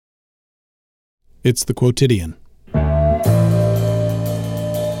It's the Quotidian.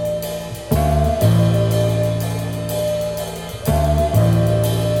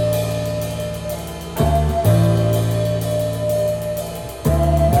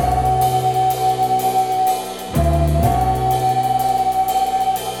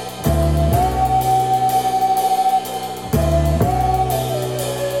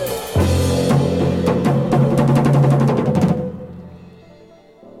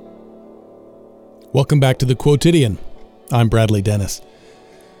 Welcome back to the Quotidian. I'm Bradley Dennis.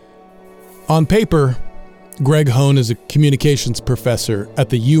 On paper, Greg Hohn is a communications professor at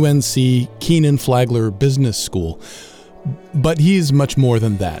the UNC Keenan-Flagler Business School, but he's much more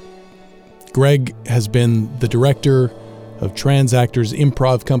than that. Greg has been the director of Transactors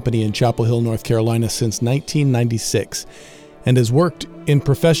Improv Company in Chapel Hill, North Carolina since 1996 and has worked in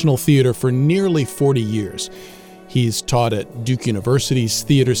professional theater for nearly 40 years. He's taught at Duke University's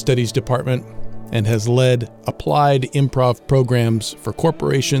Theater Studies Department and has led applied improv programs for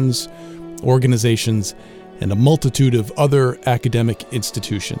corporations, organizations, and a multitude of other academic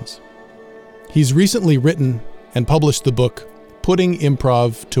institutions. He's recently written and published the book, Putting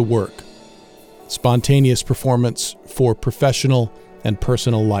Improv to Work: Spontaneous Performance for Professional and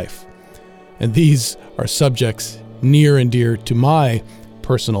Personal Life. And these are subjects near and dear to my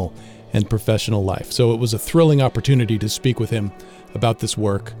personal and professional life. So it was a thrilling opportunity to speak with him about this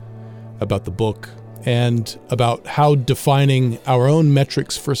work, about the book, and about how defining our own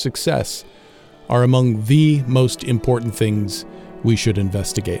metrics for success are among the most important things we should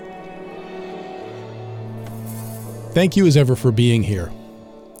investigate. Thank you as ever for being here.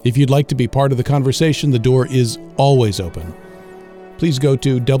 If you'd like to be part of the conversation, the door is always open. Please go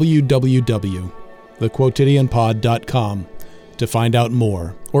to www.thequotidianpod.com to find out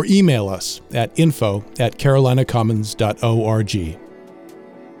more, or email us at info@carolinacommons.org.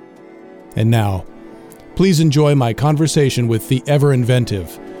 And now, please enjoy my conversation with the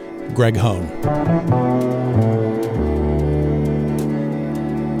ever-inventive Greg Hohn.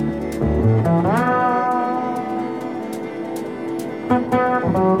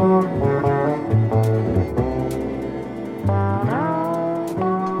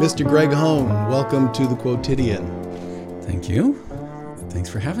 Mr. Greg Hohn, welcome to the Quotidian. Thank you. Thanks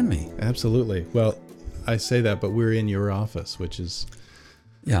for having me. Absolutely. Well, I say that, but we're in your office, which is...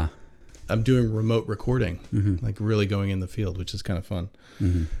 Yeah. I'm doing remote recording, like really going in the field, which is kind of fun.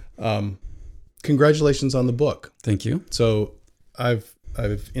 Congratulations on the book. Thank you. So I've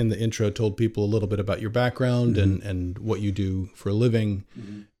in the intro told people a little bit about your background and what you do for a living.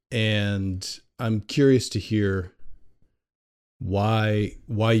 And I'm curious to hear why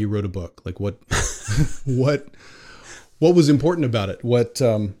you wrote a book. Like what was important about it? What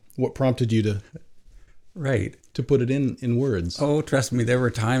prompted you to put it in words? Oh, trust me, there were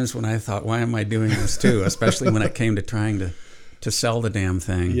times when I thought, why am I doing this too? Especially when it came to trying to sell the damn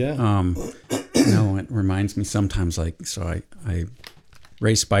thing. Yeah. It reminds me sometimes, I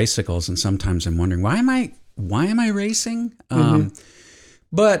race bicycles, and sometimes I'm wondering, why am I racing?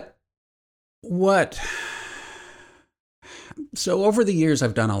 So over the years,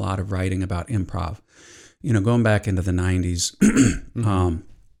 I've done a lot of writing about improv, going back into the 90s,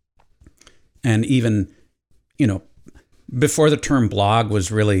 and even, before the term blog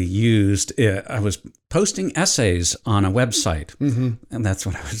was really used, I was posting essays on a website, and that's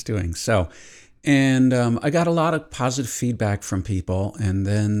what I was doing. So, and I got a lot of positive feedback from people. And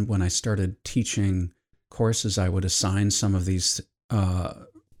then when I started teaching courses, I would assign some of these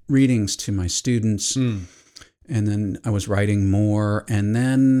readings to my students. And then I was writing more. And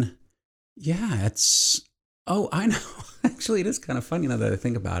then, I know. Actually, it is kind of funny now that I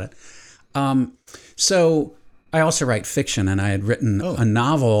think about it. So I also write fiction, and I had written a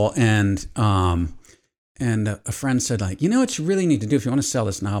novel, and a friend said, what you really need to do if you want to sell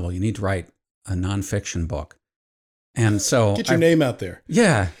this novel, you need to write a nonfiction book. And so get your name out there.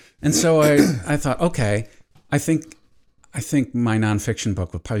 Yeah. And so I thought, okay, I think my nonfiction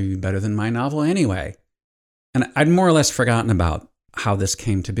book would probably be better than my novel anyway. And I'd more or less forgotten about how this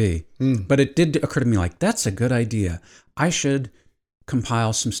came to be. But it did occur to me, that's a good idea. I should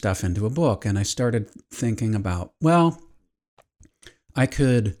compile some stuff into a book. And I started thinking about, I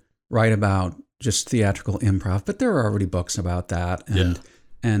could write about just theatrical improv, but there are already books about that.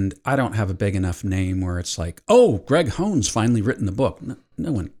 And I don't have a big enough name where it's like, Greg Hohn's finally written the book.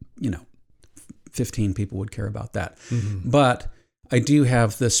 No one, 15 people would care about that. But I do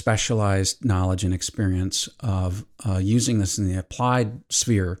have the specialized knowledge and experience of using this in the applied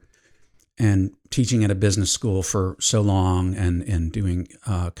sphere and teaching at a business school for so long, and doing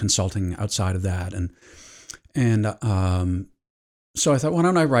consulting outside of that. And so I thought, why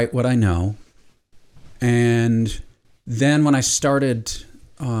don't I write what I know And then when I started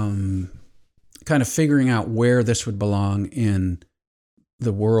kind of figuring out where this would belong in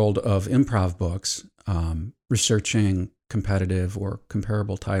the world of improv books, researching competitive or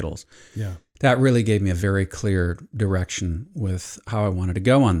comparable titles, that really gave me a very clear direction with how I wanted to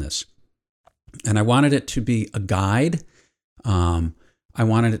go on this. And I wanted it to be a guide. I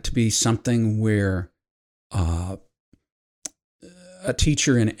wanted it to be something where a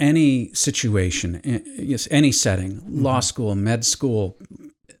teacher in any situation, any setting, law school, med school,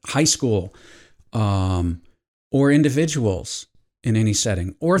 high school, or individuals in any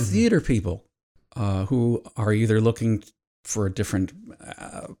setting, or theater people who are either looking for a different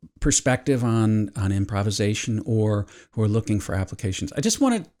perspective on improvisation or who are looking for applications. I just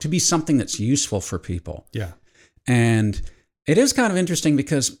want it to be something that's useful for people. Yeah. And it is kind of interesting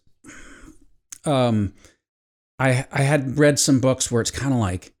because I had read some books where it's kind of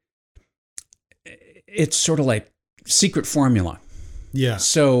like, it's sort of like secret formula. Yeah.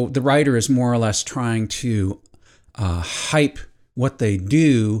 So the writer is more or less trying to hype what they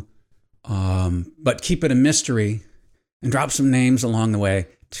do, but keep it a mystery and drop some names along the way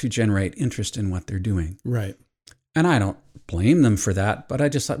to generate interest in what they're doing. Right. And I don't blame them for that, but I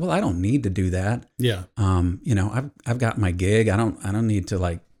just thought, well, I don't need to do that. Yeah. I've got my gig. I don't need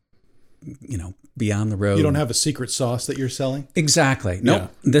to be on the road. You don't have a secret sauce that you're selling? Exactly. Nope.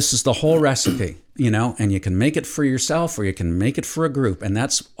 Yeah. This is the whole recipe, and you can make it for yourself or you can make it for a group. And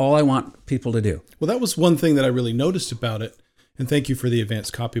that's all I want people to do. Well, that was one thing that I really noticed about it. And thank you for the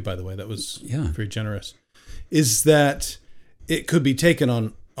advanced copy, by the way. That was very generous. Is that it could be taken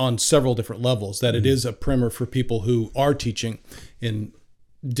on several different levels, that it is a primer for people who are teaching in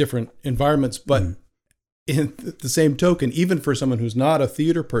different environments. But in the same token, even for someone who's not a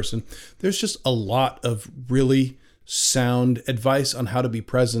theater person, there's just a lot of really sound advice on how to be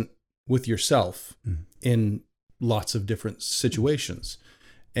present with yourself in lots of different situations.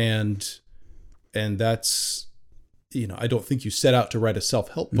 And that's, I don't think you set out to write a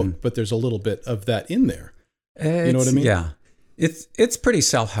self-help book, but there's a little bit of that in there. You know what I mean? Yeah. It's pretty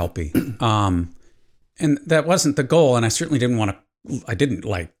self-helpy. And that wasn't the goal. And I certainly didn't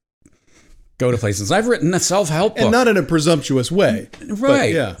go to places. I've written a self-help book. And not in a presumptuous way. Right.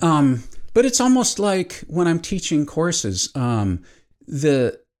 But, yeah. But it's almost like when I'm teaching courses,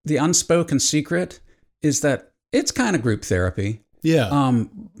 the unspoken secret is that it's kind of group therapy. Yeah.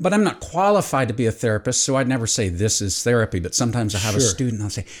 But I'm not qualified to be a therapist, so I'd never say this is therapy. But sometimes I have a student, I'll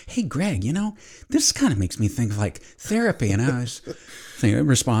say, "Hey, Greg, this kind of makes me think of like therapy." And I was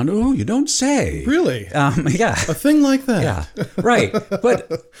respond, "Oh, you don't say." Really? Yeah. A thing like that. Yeah. Right.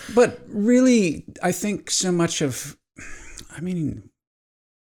 But really, I think so much of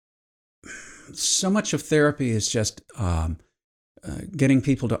therapy is just getting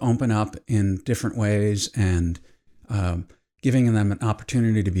people to open up in different ways and giving them an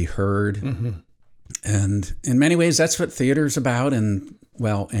opportunity to be heard. Mm-hmm. And in many ways, that's what theater's about. And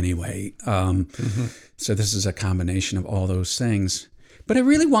so this is a combination of all those things. But I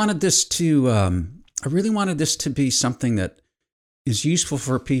really wanted this to be something that is useful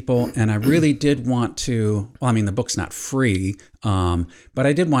for people. And I really did want to, the book's not free, but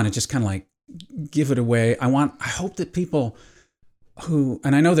I did want to just kind of like give it away. I hope that people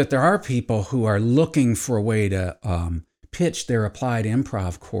and I know that there are people who are looking for a way to pitch their applied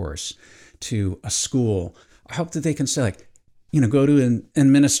improv course to a school. I hope that they can say go to an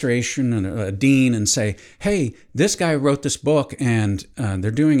administration and a dean and say, "Hey, this guy wrote this book and they're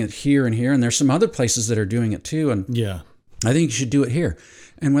doing it here and here. And there's some other places that are doing it too. And I think you should do it here."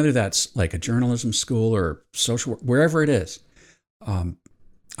 And whether that's like a journalism school or social work, wherever it is,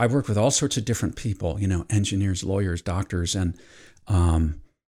 I've worked with all sorts of different people, engineers, lawyers, doctors. And I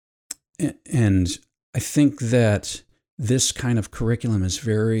think that this kind of curriculum is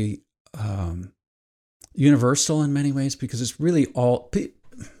very universal in many ways because it's really all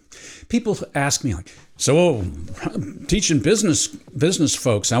people ask me teaching business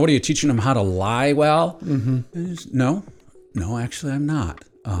folks. Now, what are you teaching them how to lie well? Mm-hmm. No, actually, I'm not.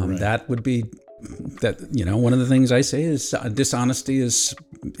 Right. That would be that. One of the things I say is dishonesty is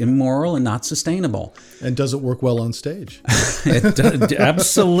immoral and not sustainable. And does it work well on stage?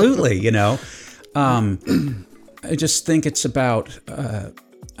 Absolutely. I just think it's about,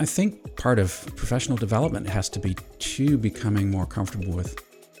 I think part of professional development has to be becoming more comfortable with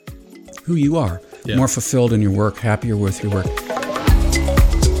who you are, more fulfilled in your work, happier with your work.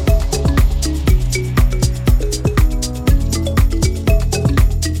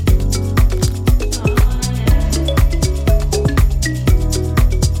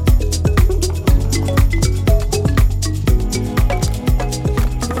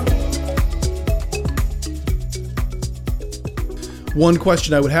 One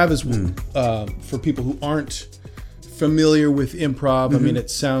question I would have is for people who aren't familiar with improv. I mean, it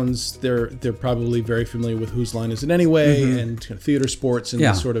sounds they're probably very familiar with Whose Line Is It Anyway, and kind of theater sports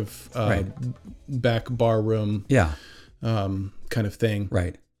and sort of back bar room kind of thing.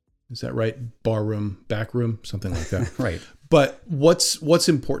 Right. Is that right? Bar room, back room, something like that. Right. But what's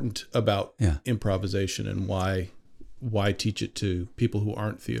important about improvisation, and why teach it to people who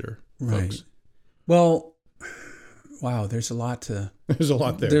aren't theater folks? Well, wow, there's a lot there. There's a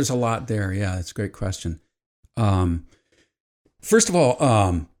lot there. Yeah, that's a great question. First of all,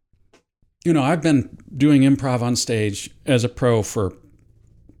 I've been doing improv on stage as a pro for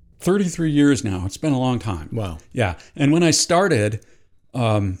 33 years now. It's been a long time. Wow. Yeah. And when I started,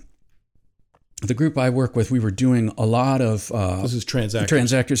 the group I work with, we were doing a lot of... this is Transactors.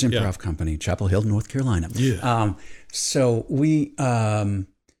 Transactors Improv Company, Chapel Hill, North Carolina. Yeah. So we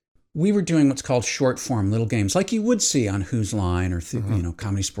were doing what's called short form little games, like you would see on Whose Line or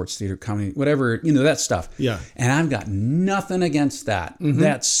comedy, sports theater, comedy, whatever, that stuff. Yeah. And I've got nothing against that.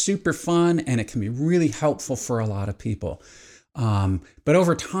 That's super fun, and it can be really helpful for a lot of people. But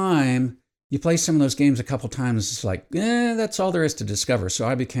over time, you play some of those games a couple times, it's like, that's all there is to discover. So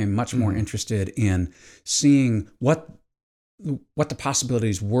I became much more interested in seeing what the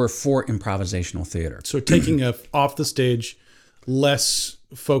possibilities were for improvisational theater. So taking off the stage, less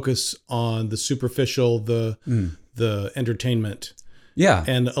focus on the superficial, the entertainment,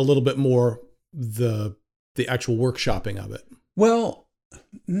 and a little bit more the actual workshopping of it. Well,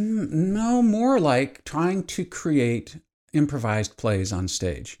 no, more like trying to create improvised plays on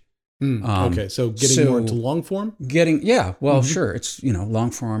stage. Okay, so getting more into long form? Sure. It's,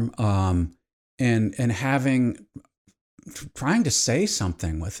 long form, and trying to say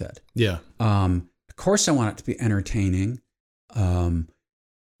something with it. Yeah. Of course I want it to be entertaining,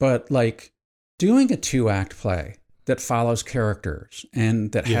 but like doing a 2-act play that follows characters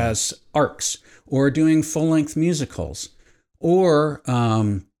and that has arcs, or doing full-length musicals, or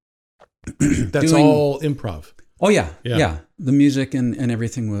that's all improv. Oh yeah. The music and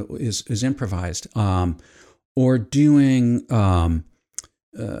everything is improvised. Or doing a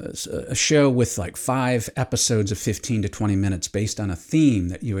show with like 5 episodes of 15 to 20 minutes based on a theme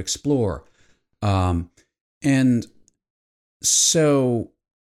that you explore. And so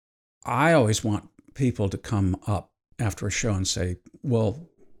I always want people to come up after a show and say, well,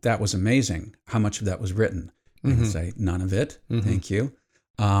 that was amazing. How much of that was written? And say, none of it. Thank you.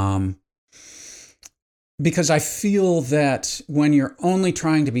 Because I feel that when you're only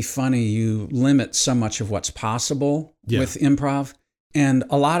trying to be funny, you limit so much of what's possible with improv. And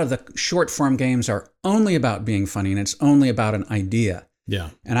a lot of the short form games are only about being funny, and it's only about an idea.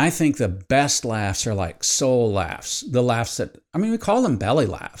 Yeah. And I think the best laughs are like soul laughs, the laughs that, we call them belly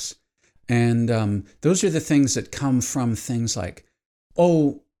laughs. And those are the things that come from things like,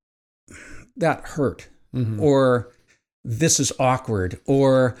 oh, that hurt, or this is awkward,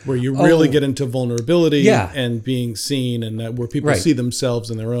 or where you really get into vulnerability and being seen, and that where people see themselves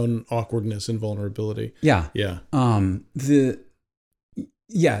in their own awkwardness and vulnerability.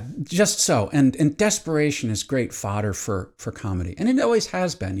 Just so. And desperation is great fodder for comedy, and it always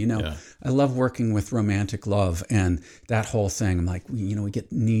has been. I love working with romantic love and that whole thing. I'm like, we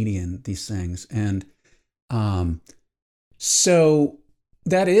get needy in these things, and so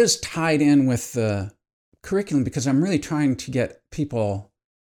that is tied in with the curriculum, because I'm really trying to get people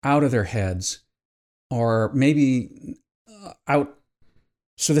out of their heads, or maybe out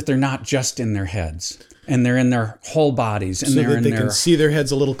so that they're not just in their heads and they're in their whole bodies, and so that they can see their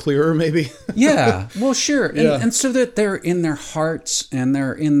heads a little clearer, maybe. Well, sure. And so that they're in their hearts and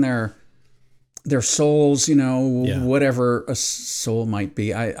they're in their souls, whatever a soul might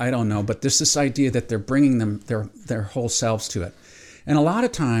be. I don't know, but there's this idea that they're bringing their whole selves to it. And a lot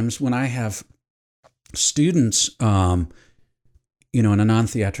of times when I have students, in a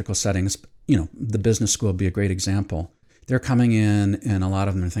non-theatrical setting, the business school would be a great example. They're coming in, and a lot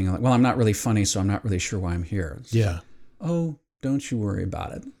of them are thinking like, well, I'm not really funny, so I'm not really sure why I'm here. Oh, don't you worry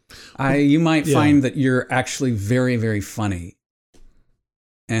about it. You might find that you're actually very, very funny.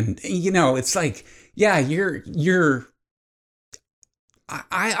 And, it's like, you're,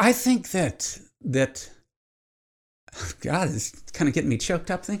 I think that, God, it's kind of getting me choked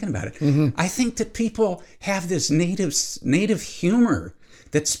up thinking about it. I think that people have this native humor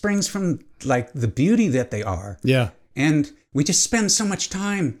that springs from like the beauty that they are. And we just spend so much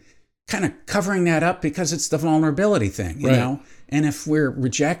time kind of covering that up because it's the vulnerability thing, you know? And if we're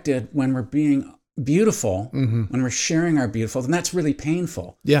rejected when we're being beautiful, when we're sharing our beautiful, then that's really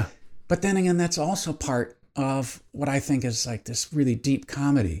painful. But then again, that's also part of what I think is like this really deep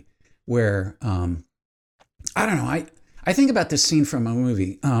comedy where, I don't know, I think about this scene from a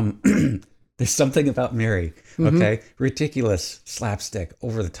movie. There's Something About Mary, okay? Ridiculous, slapstick,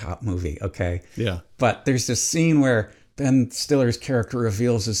 over-the-top movie, okay? Yeah. But there's this scene where Ben Stiller's character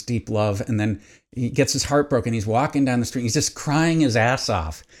reveals his deep love, and then he gets his heart broken. He's walking down the street. He's just crying his ass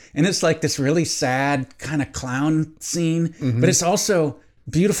off. And it's like this really sad kind of clown scene, but it's also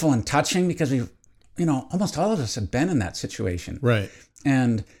beautiful and touching because we've, almost all of us have been in that situation. Right.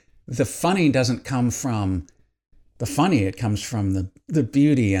 And the funny doesn't come from the funny, it comes from the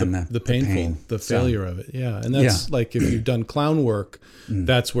beauty and the painful, pain. the failure of it. Yeah. And that's like, if you've done clown work,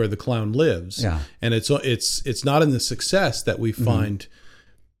 that's where the clown lives. Yeah. And it's not in the success that we find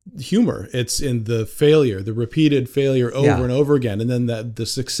humor. It's in the failure, the repeated failure over and over again. And then the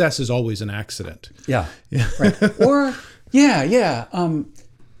success is always an accident. Yeah. Right. Or,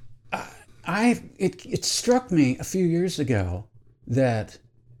 it struck me a few years ago that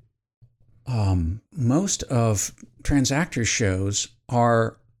most of Transactors shows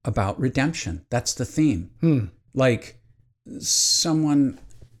are about redemption. That's the theme. Like someone,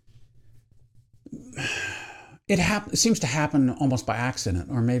 it seems to happen almost by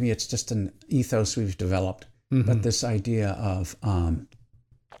accident, or maybe it's just an ethos we've developed. But this idea of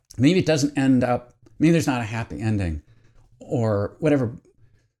maybe it doesn't end up, maybe there's not a happy ending or whatever.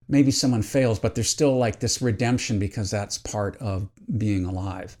 Maybe someone fails, but there's still like this redemption because that's part of being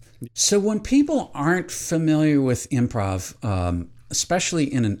alive. So when people aren't familiar with improv,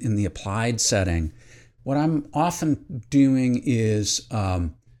 especially in the applied setting, what I'm often doing is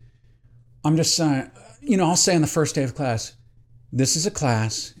I'm just saying, I'll say on the first day of class, this is a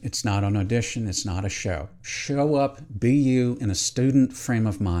class. It's not an audition. It's not a show. Show up, be you in a student frame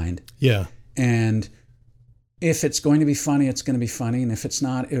of mind. Yeah. And if it's going to be funny, it's going to be funny. And if it's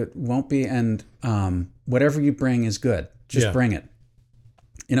not, it won't be. And whatever you bring is good. Just bring it.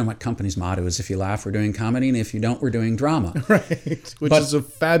 My company's motto is, if you laugh, we're doing comedy. And if you don't, we're doing drama. Right. Which is a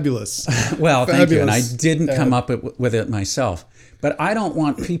fabulous. Well, thank you. And I didn't come up with it myself. But I don't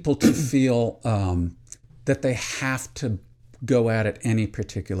want people to feel that they have to go at it any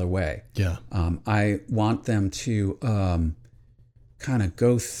particular way. Yeah. I want them to kind of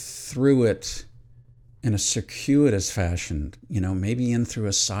go through it in a circuitous fashion, maybe in through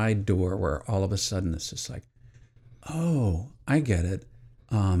a side door where all of a sudden it's just like, oh, I get it.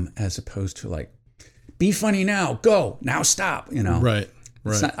 As opposed to like, be funny now, go, now stop, Right.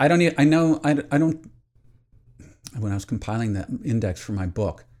 When I was compiling that index for my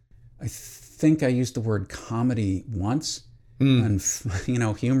book, I think I used the word comedy once and,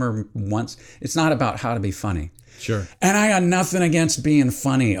 humor once. It's not about how to be funny. Sure. And I got nothing against being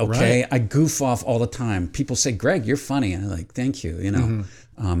funny, okay? Right. I goof off all the time. People say, Greg, you're funny. And I'm like, thank you, I am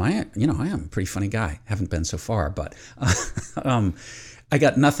a pretty funny guy. Haven't been so far, but I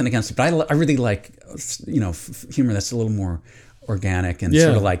got nothing against it. But I really like, humor that's a little more organic and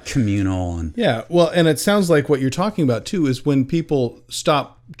sort of like communal. And well, and it sounds like what you're talking about too is when people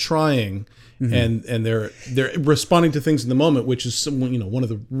stop trying and they're responding to things in the moment, which is one of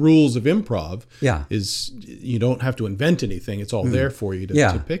the rules of improv. Is you don't have to invent anything; it's all there for you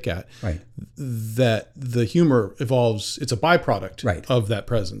to pick at. Right. That the humor evolves; it's a byproduct of that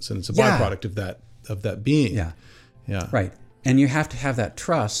presence, and it's a byproduct of that being. Yeah. Right. And you have to have that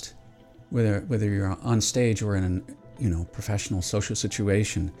trust, whether you're on stage or in an professional social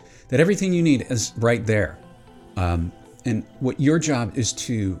situation, that everything you need is right there. And what your job is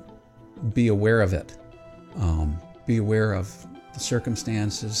to be aware of it, be aware of the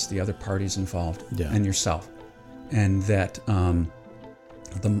circumstances, the other parties involved, and yourself. And that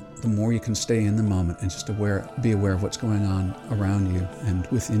the more you can stay in the moment and just be aware of what's going on around you and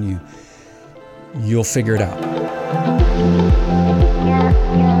within you, you'll figure it out.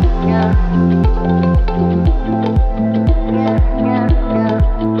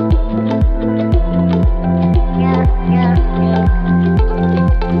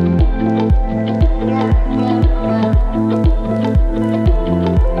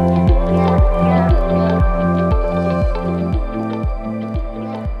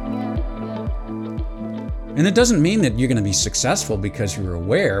 And it doesn't mean that you're going to be successful because you're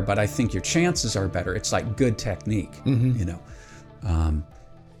aware, but I think your chances are better. It's like good technique,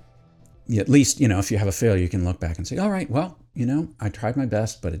 At least, if you have a failure, you can look back and say, all right, well, I tried my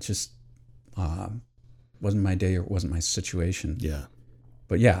best, but it just wasn't my day or wasn't my situation. Yeah.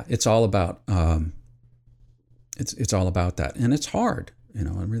 But yeah, it's all about it's all about that, and it's hard. It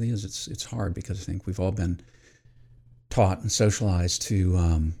really is. It's hard because I think we've all been taught and socialized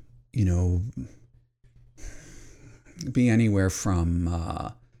to, be anywhere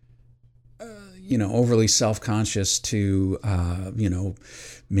from, overly self-conscious to,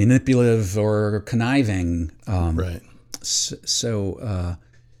 manipulative or conniving. Right. So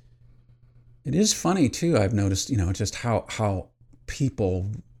it is funny too. I've noticed, just how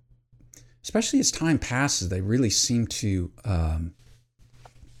people, especially as time passes, they really seem to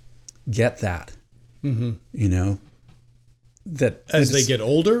get that. Mm-hmm. That as they get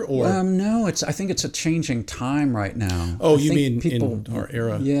older, or no, I think it's a changing time right now. Oh, you mean people, in our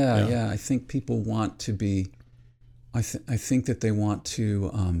era? Yeah. I think people want to be. I think that they want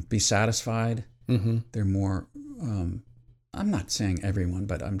to be satisfied. Mm-hmm. They're more. I'm not saying everyone,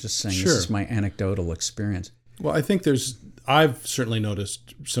 but I'm just saying This is my anecdotal experience. Well, I think I've certainly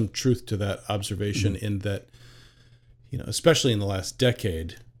noticed some truth to that observation, in that, especially in the last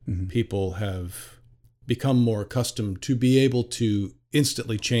decade, people have become more accustomed to be able to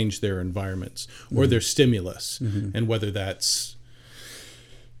instantly change their environments or their stimulus, and whether that's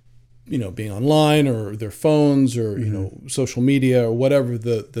being online or their phones or social media or whatever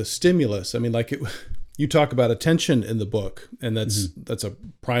the stimulus. I mean, you talk about attention in the book, and that's a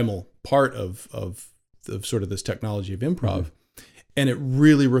primal part of sort of this technology of improv, and it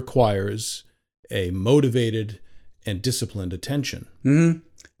really requires a motivated and disciplined attention.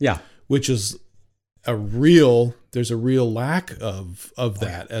 Yeah, which is there's a real lack of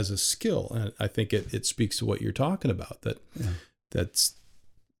that as a skill. And I think it speaks to what you're talking about,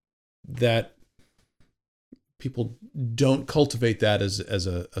 that people don't cultivate that as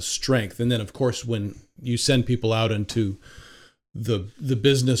a strength. And then of course, when you send people out into the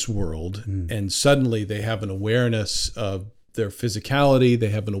business world, and suddenly they have an awareness of their physicality, they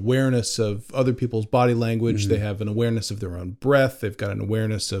have an awareness of other people's body language, they have an awareness of their own breath, they've got an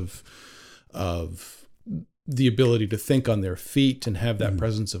awareness of the ability to think on their feet and have that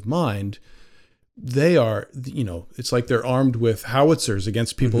presence of mind. They are, it's like they're armed with howitzers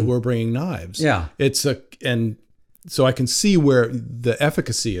against people who are bringing knives. Yeah. And so I can see where the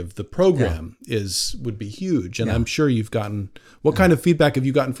efficacy of the program would be huge. And I'm sure you've gotten, what kind of feedback have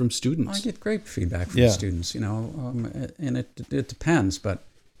you gotten from students? I get great feedback from students, and it depends, but,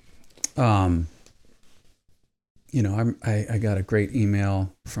 I got a great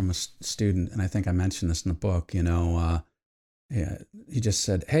email from a student, and I think I mentioned this in the book, he just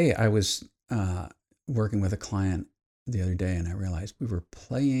said, "Hey, I was working with a client the other day, and I realized we were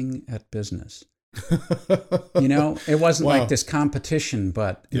playing at business." It wasn't like this competition,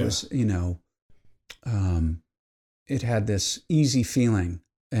 but it was, it had this easy feeling.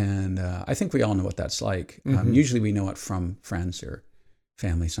 And I think we all know what that's like. Usually we know it from friends or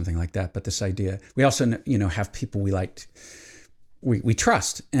family, something like that. But this idea, we also, have people we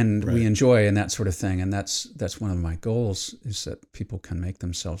trust and we enjoy and that sort of thing. And that's one of my goals, is that people can make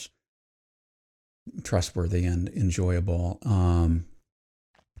themselves trustworthy and enjoyable.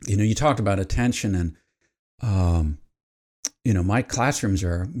 You talked about attention, and my classrooms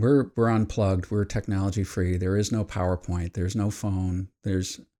we're unplugged, we're technology free. There is no PowerPoint, there's no phone,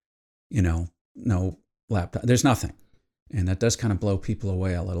 there's no laptop, there's nothing, and that does kind of blow people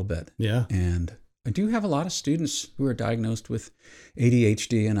away a little bit. Yeah. And I do have a lot of students who are diagnosed with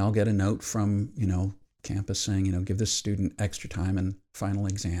ADHD, and I'll get a note from campus saying give this student extra time in final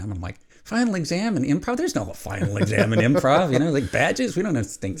exam. I'm like, final exam in improv? There's no final exam in improv. Like badges. We don't have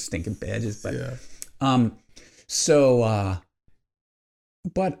stinking badges. But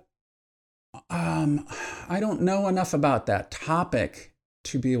I don't know enough about that topic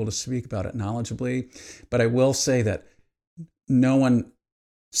to be able to speak about it knowledgeably. But I will say that no one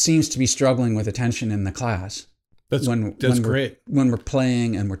seems to be struggling with attention in the class. That's great. When we're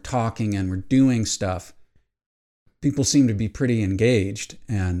playing and we're talking and we're doing stuff, people seem to be pretty engaged.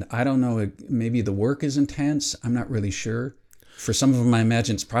 And I don't know, maybe the work is intense. I'm not really sure. For some of them, I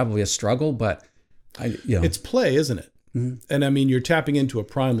imagine it's probably a struggle, but it's play, isn't it? Mm-hmm. And I mean, you're tapping into a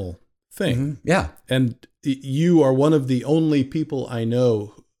primal thing. Mm-hmm. Yeah. And you are one of the only people I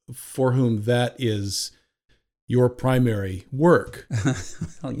know for whom that is your primary work.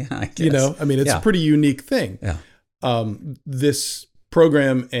 Well, yeah, I guess. It's a pretty unique thing. Yeah. This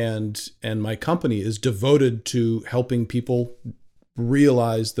program and my company is devoted to helping people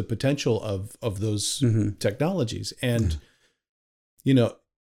realize the potential of those technologies. And,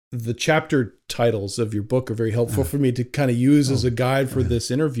 the chapter titles of your book are very helpful for me to kind of use as a guide for this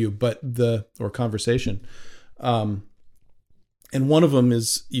interview, or conversation. And one of them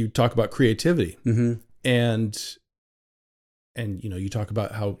is, you talk about creativity. Mm-hmm. And you talk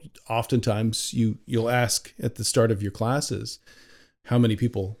about how oftentimes you'll ask at the start of your classes how many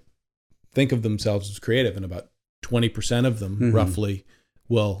people think of themselves as creative, and about 20% of them roughly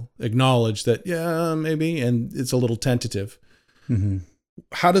will acknowledge that, yeah, maybe, and it's a little tentative. Mm-hmm.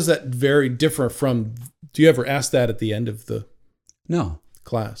 How does that differ from, do you ever ask that at the end of the No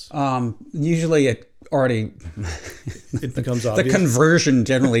class? Usually already It becomes the obvious. conversion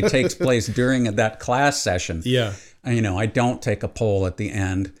generally takes place during that class session. Yeah. I don't take a poll at the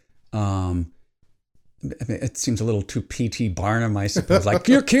end. It seems a little too P.T. Barnum, I suppose. Like,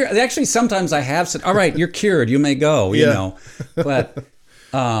 you're cured. Actually, sometimes I have said, all right, you're cured. You may go, you know. But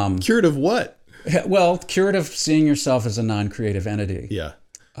cured of what? well, cured of seeing yourself as a non-creative entity. Yeah.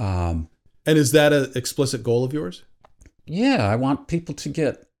 And is that an explicit goal of yours? Yeah, I want people to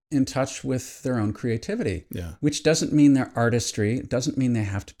get in touch with their own creativity. Yeah. Which doesn't mean their artistry. It doesn't mean they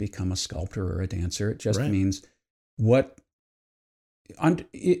have to become a sculptor or a dancer. It just means it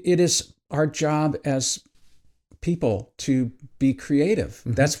is our job as people to be creative.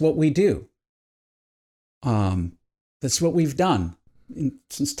 Mm-hmm. That's what we do. That's what we've done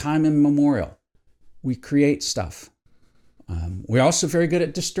since time immemorial. We create stuff. We're also very good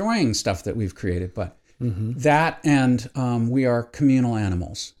at destroying stuff that we've created, but that and we are communal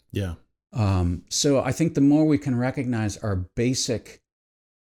animals. Yeah. So I think the more we can recognize our basically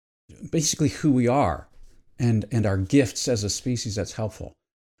who we are and our gifts as a species, that's helpful.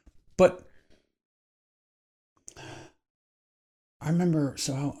 But I remember,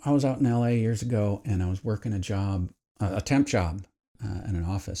 so I was out in LA years ago and I was working a temp job in an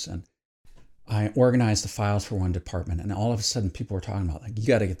office, and I organized the files for one department, and all of a sudden people were talking about, like, you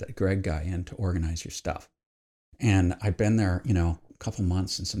got to get that Greg guy in to organize your stuff. And I'd been there, a couple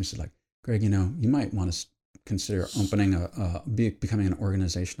months, and somebody said, like, Greg, you might want to consider becoming an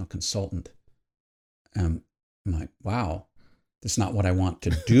organizational consultant. I'm like, wow, that's not what I want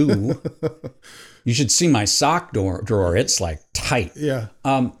to do. You should see my sock drawer. It's like tight. Yeah.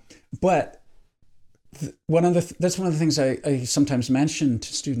 But that's one of the things I sometimes mention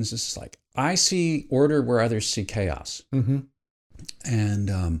to students is like, I see order where others see chaos. Mm-hmm.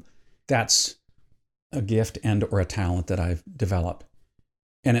 And that's a gift and or a talent that I've developed.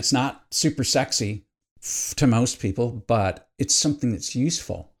 And it's not super sexy to most people, but it's something that's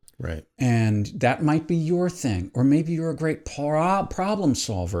useful. Right. And that might be your thing, or maybe you're a great problem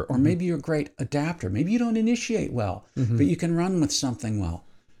solver, or maybe you're a great adapter. Maybe you don't initiate well, but you can run with something well.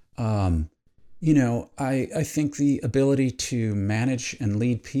 I think the ability to manage and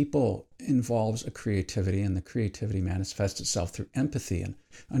lead people involves a creativity, and the creativity manifests itself through empathy and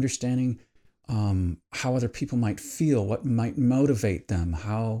understanding how other people might feel, what might motivate them,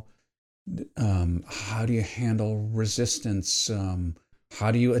 how do you handle resistance, how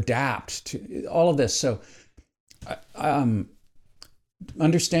do you adapt to all of this? So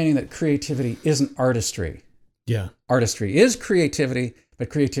understanding that creativity isn't artistry. Yeah. Artistry is creativity, but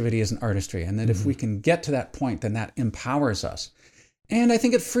creativity isn't artistry. And that if we can get to that point, then that empowers us. And I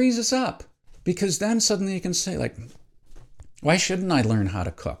think it frees us up, because then suddenly you can say, like, why shouldn't I learn how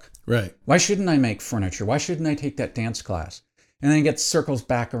to cook? Right. Why shouldn't I make furniture? Why shouldn't I take that dance class? And then it gets circles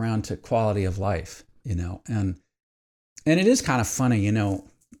back around to quality of life, and it is kind of funny,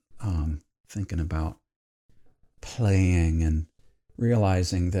 thinking about playing and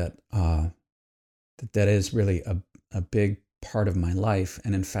realizing that that is really a big part of my life.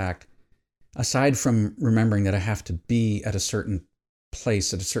 And in fact, aside from remembering that I have to be at a certain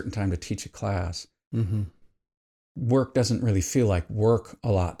place at a certain time to teach a class, work doesn't really feel like work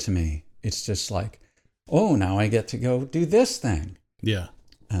a lot to me. It's just like, oh, now I get to go do this thing. Yeah.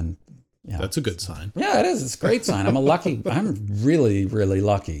 And yeah, that's a good sign. Yeah, it is. It's a great sign. I'm really, really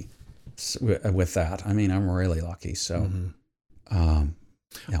lucky with that. I mean, I'm really lucky. So, yeah.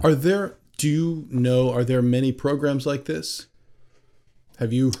 Are there many programs like this?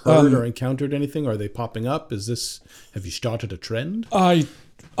 Have you heard or encountered anything? Are they popping up? Have you started a trend? I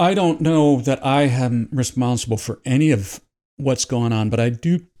don't know that I am responsible for any of what's going on, but I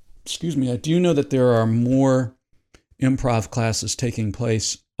do know that there are more improv classes taking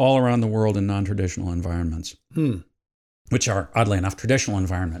place all around the world in non-traditional environments, which are, oddly enough, traditional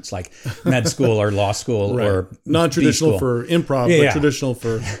environments like med school or law school right. or non-traditional for improv, but traditional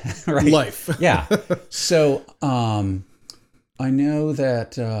for right. life. Yeah. So I know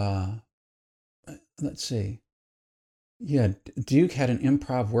that, let's see. Yeah, Duke had an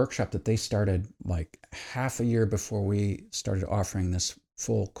improv workshop that they started like half a year before we started offering this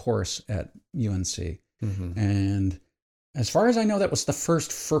full course at UNC. And as far as I know, that was the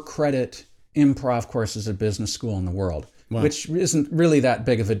first for-credit improv course as a business school in the world, which isn't really that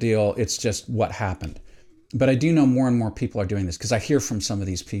big of a deal. It's just what happened. But I do know more and more people are doing this because I hear from some of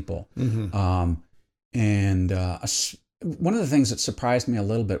these people. One of the things that surprised me a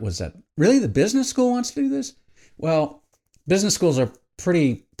little bit was that, really, the business school wants to do this? Well, business schools are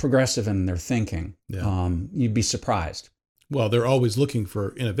pretty progressive in their thinking. Yeah. You'd be surprised. Well, they're always looking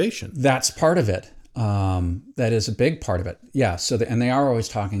for innovation. That's part of it. That is a big part of it. Yeah. So, and they are always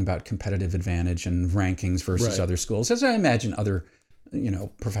talking about competitive advantage and rankings versus other schools, as I imagine other,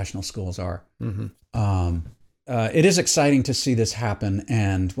 professional schools are. It is exciting to see this happen.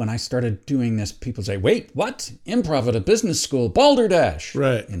 And when I started doing this, people say, wait, what? Improv at a business school, balderdash.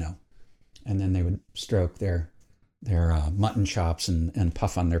 Right. And then they would stroke their mutton chops and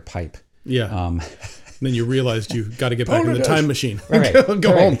puff on their pipe. Yeah. Then you realized you got to get back in the time machine. Right.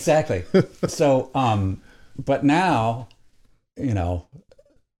 Go home. Exactly. So, but now, now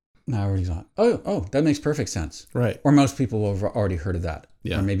everybody's on, oh, that makes perfect sense. Right. Or most people will have already heard of that.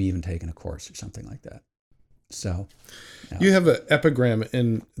 Yeah. Or maybe even taken a course or something like that. So. Yeah. You have an epigram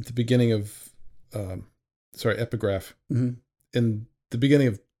in the beginning of, epigraph in the beginning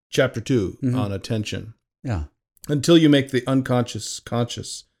of chapter 2 on attention. Yeah. Until you make the unconscious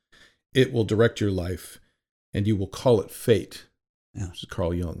conscious, it will direct your life, and you will call it fate. Yeah. Which is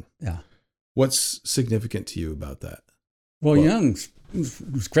Carl Jung. Yeah. What's significant to you about that? Well, Jung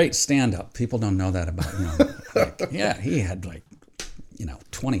was great stand-up. People don't know that about Jung. He had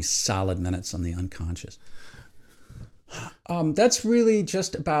 20 solid minutes on the unconscious. That's really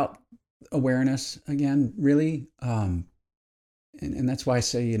just about awareness again, really. And that's why I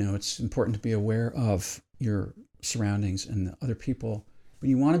say, it's important to be aware of your surroundings and the other people. But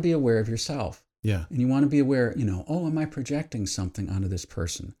you want to be aware of yourself. Yeah. And you want to be aware, am I projecting something onto this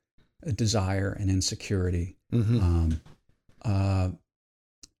person? A desire, an insecurity. Am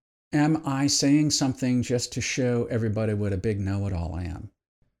I saying something just to show everybody what a big know-it-all I am?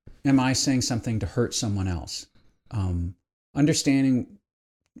 Am I saying something to hurt someone else? Understanding,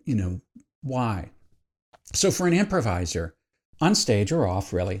 why. So for an improviser, on stage or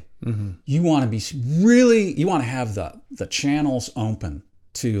off, really, you want to have the channels open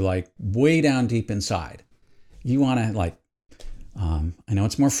to way down deep inside. You want to I know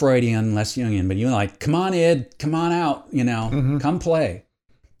it's more Freudian, less Jungian, but come on, Ed, come on out, come play.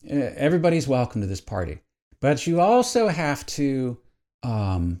 Everybody's welcome to this party. But you also have to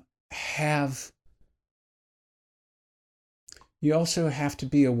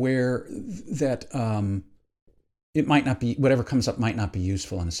be aware that it might not be, whatever comes up might not be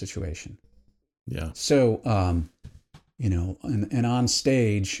useful in a situation. Yeah. So, and on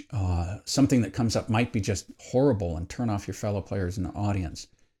stage, something that comes up might be just horrible and turn off your fellow players in the audience.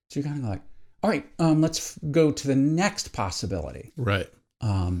 So you're kind of like, all right, let's go to the next possibility. Right.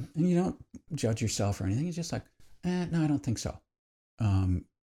 And you don't judge yourself or anything. You're just like, no, I don't think so. And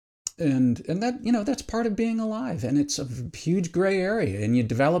that, that's part of being alive, and it's a huge gray area, and you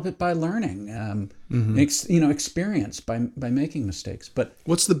develop it by learning, experience by making mistakes. But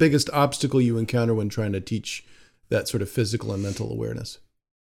what's the biggest obstacle you encounter when trying to teach that sort of physical and mental awareness?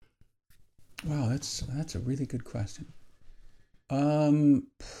 Wow, that's a really good question.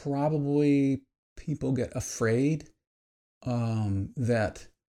 Probably people get afraid that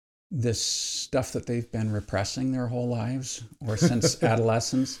this stuff that they've been repressing their whole lives or since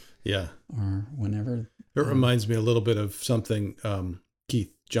adolescence. Yeah. Or whenever. It reminds me a little bit of something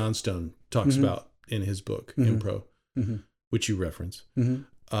Keith Johnstone talks about in his book, Impro, which you reference. That,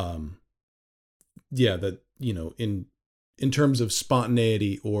 in terms of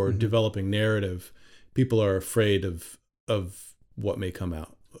spontaneity or developing narrative, people are afraid of what may come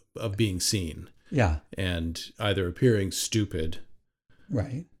out, of being seen. Yeah. And either appearing stupid.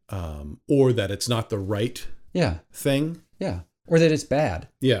 Right. Or that it's not the right thing. Yeah. Or that it's bad.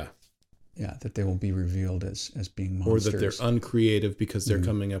 Yeah. Yeah, that they will be revealed as being monsters. Or that they're uncreative because they're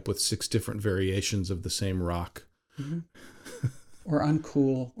coming up with 6 different variations of the same rock. Or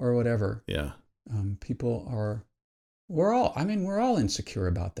uncool or whatever. Yeah. We're all insecure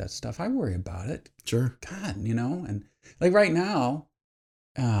about that stuff. I worry about it. Sure. God, and right now,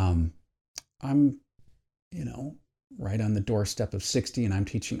 I'm, right on the doorstep of 60 and I'm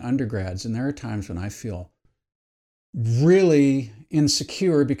teaching undergrads. And there are times when I feel really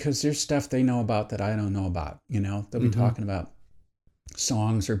insecure because there's stuff they know about that I don't know about. They'll be talking about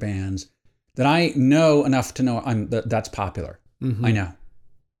songs or bands that I know enough to know that's popular. I know.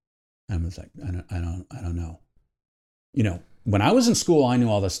 I was like, I don't know. When I was in school, I knew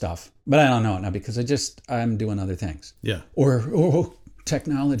all this stuff, but I don't know it now because I'm doing other things. Yeah. Or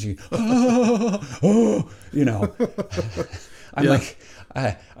technology. I'm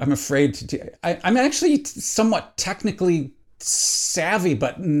afraid to. I'm actually somewhat technically savvy,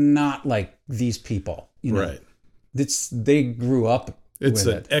 but not like these people. Right. They grew up. It's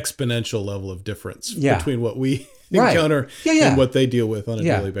with an exponential level of difference Yeah. between what we encounter and what they deal with on a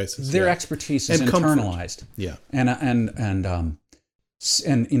daily basis. Their expertise is internalized. Yeah. And I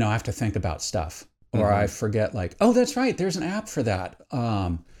have to think about stuff, or I forget. Like, oh, that's right. There's an app for that.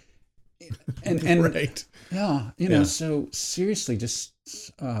 and right. yeah, you know, so seriously, just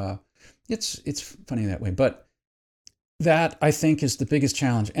it's funny that way. But that, I think, is the biggest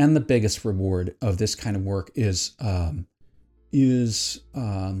challenge and the biggest reward of this kind of work is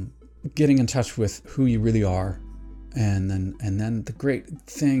getting in touch with who you really are, and then the great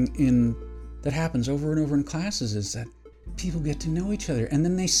thing that happens over and over in classes is that people get to know each other, and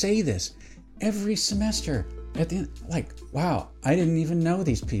then they say this every semester at the end, like, wow, I didn't even know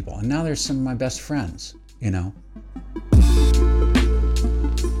these people, and now they're some of my best friends, you know.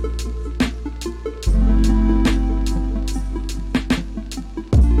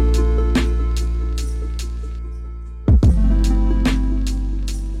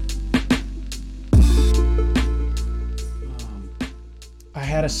 I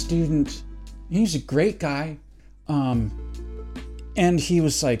had a student, he was a great guy, and he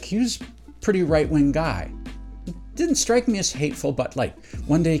was a pretty right-wing guy. Didn't strike me as hateful, but like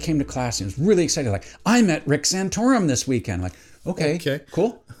one day he came to class and he was really excited, like, I met Rick Santorum this weekend. Like, okay.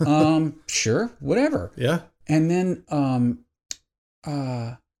 Cool. Sure, whatever. Yeah. And then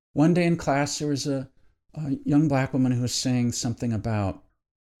one day in class there was a young black woman who was saying something about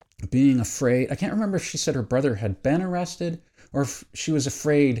being afraid. I can't remember if she said her brother had been arrested or if she was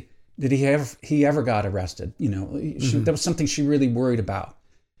afraid that he ever got arrested. You know, that was something she really worried about.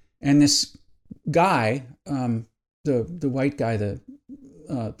 And this guy, the white guy, the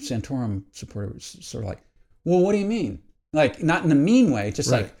Santorum supporter, was sort of like, well, what do you mean? Like, not in a mean way,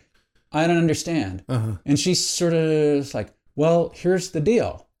 just like, I don't understand. And she sort of like, well, here's the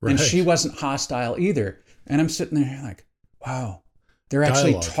deal. And she wasn't hostile either. And I'm sitting there like, wow, they're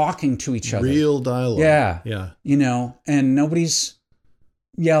actually talking to each other. Real dialogue. Yeah. Yeah. You know, and nobody's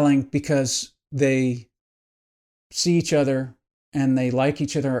yelling because they see each other and they like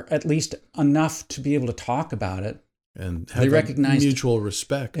each other at least enough to be able to talk about it. And have mutual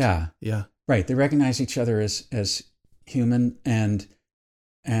respect. Yeah. Yeah. Right. They recognize each other as human. And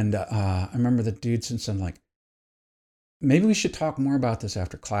I remember the dude said something like, maybe we should talk more about this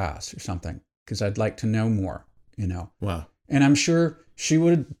after class or something, because I'd like to know more, you know. Wow. And I'm sure she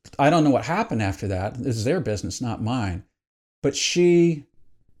would, I don't know what happened after that. This is their business, not mine. But she,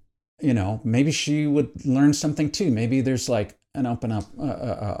 you know, maybe she would learn something too. Maybe there's like an open up,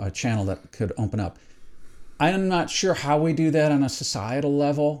 a channel that could open up. I'm not sure how we do that on a societal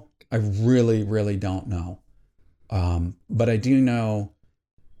level. I really, really don't know. But I do know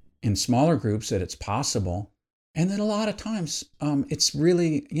in smaller groups that it's possible. And then a lot of times it's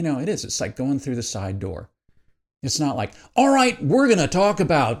really, you know, it's like going through the side door. It's not like, all right, we're going to talk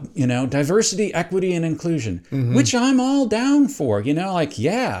about, you know, diversity, equity, and inclusion, which I'm all down for, you know, like,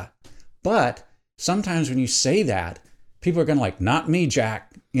 yeah. But sometimes when you say that, people are going to like, not me,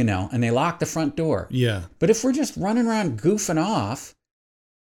 Jack, you know, and they lock the front door. Yeah. But if we're just running around goofing off,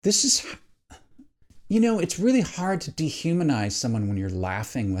 this is, you know, it's really hard to dehumanize someone when you're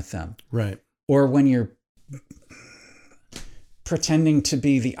laughing with them. Right. Or when you're pretending to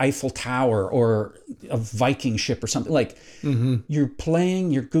be the Eiffel Tower or a Viking ship or something. Like, you're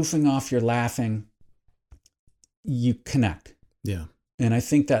playing, you're goofing off, you're laughing, you connect. Yeah. And I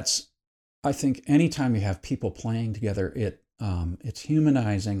think anytime you have people playing together, it's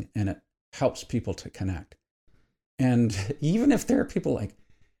humanizing and it helps people to connect. And even if there are people like,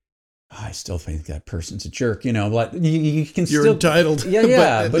 I still think that person's a jerk, you know, but you can You're still entitled.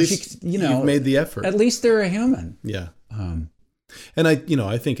 Yeah, but you know, you've made the effort. At least they're a human. Yeah. And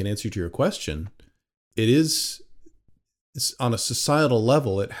I think in answer to your question, it's on a societal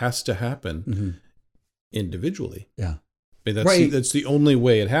level, it has to happen individually. Yeah. I mean, that's the only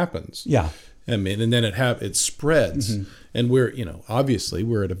way it happens. Yeah. I mean, and then it spreads. And we're, you know, obviously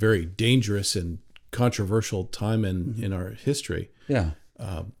we're at a very dangerous and controversial time in our history. Yeah.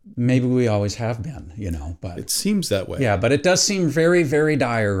 Maybe we always have been, you know, but it seems that way. Yeah, but it does seem very, very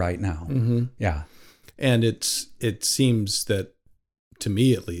dire right now. Yeah. And it seems that, to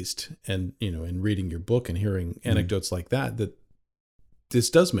me at least, and, you know, in reading your book and hearing anecdotes like that this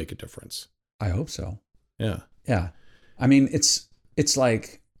does make a difference. I hope so. Yeah. Yeah. I mean, it's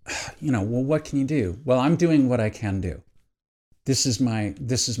like, you know, well, what can you do? Well, I'm doing what I can do. This is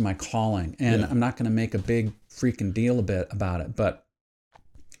my calling, and I'm not going to make a big freaking deal about it. But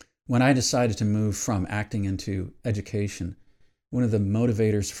when I decided to move from acting into education, one of the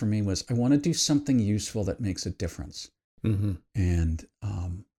motivators for me was I want to do something useful that makes a difference. And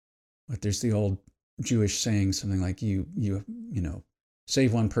but there's the old Jewish saying, something like you know,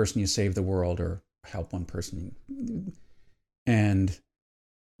 save one person, you save the world, or help one person. And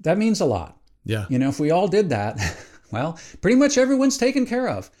that means a lot. Yeah. You know, if we all did that, well, pretty much everyone's taken care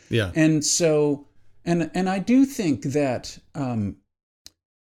of. Yeah. And so, and I do think that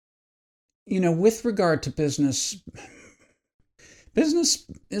with regard to business is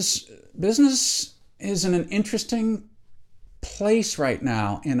in an interesting place right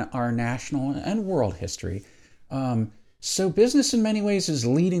now in our national and world history. So business in many ways is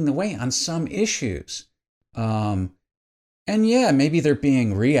leading the way on some issues. And yeah, maybe they're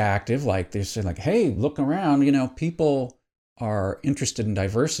being reactive, like they're saying like, hey, look around, people are interested in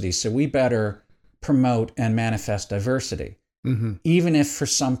diversity, so we better promote and manifest diversity. Mm-hmm. Even if for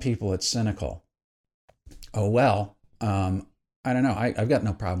some people it's cynical. Oh, well, I don't know. I've got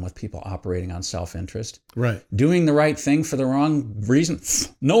no problem with people operating on self-interest. Right. Doing the right thing for the wrong reason,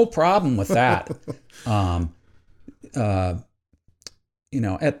 no problem with that.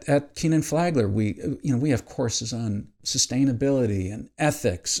 At Keenan Flagler, we have courses on sustainability and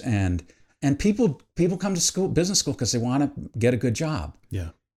ethics, and people come to business school because they want to get a good job. Yeah.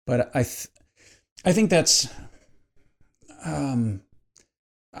 But I think that's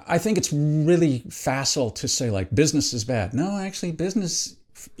I think it's really facile to say like business is bad. No, actually, business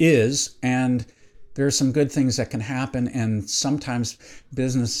is, and there are some good things that can happen, and sometimes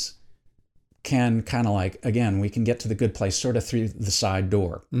business can kind of like, again, we can get to the good place sort of through the side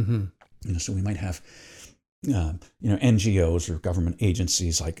door. Mm-hmm. So we might have NGOs or government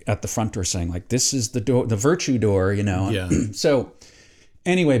agencies like at the front door saying like, this is the door, the virtue door, Yeah. So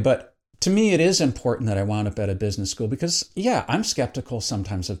anyway, but to me, it is important that I wound up at a business school because, yeah, I'm skeptical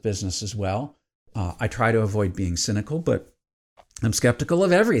sometimes of business as well. I try to avoid being cynical, but I'm skeptical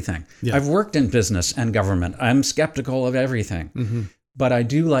of everything. Yeah. I've worked in business and government. I'm skeptical of everything. Mm-hmm. But I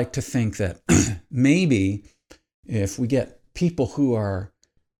do like to think that maybe if we get people who are,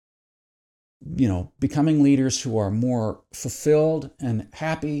 becoming leaders who are more fulfilled and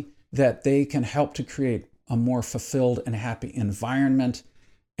happy, that they can help to create a more fulfilled and happy environment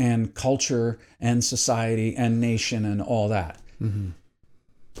and culture and society and nation and all that. Mm-hmm.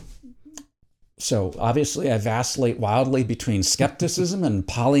 So obviously I vacillate wildly between skepticism and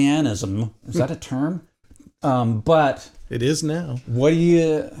Pollyannism. Is that a term? But it is now. What are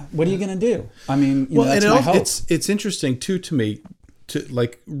you going to do? I mean, that's my hope. It's interesting too to me, to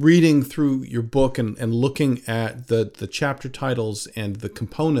like reading through your book and looking at the chapter titles and the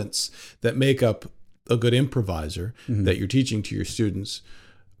components that make up a good improviser mm-hmm. that you're teaching to your students.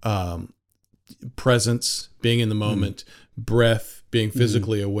 Presence, being in the moment, mm-hmm. breath, being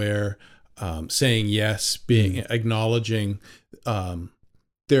physically mm-hmm. aware, saying yes, being mm-hmm. acknowledging.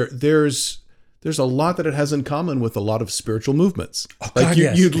 There's a lot that it has in common with a lot of spiritual movements. Oh, like God,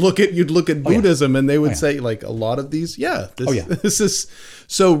 yes. you'd look at Buddhism and they would say like a lot of these, this is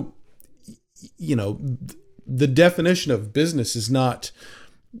so. The definition of business is not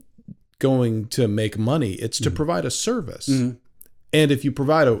going to make money; it's to mm-hmm. provide a service. Mm-hmm. And if you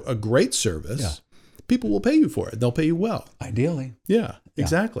provide a great service, people will pay you for it. They'll pay you well. Ideally. Yeah,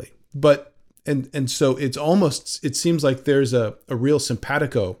 exactly. But, and so it seems like there's a real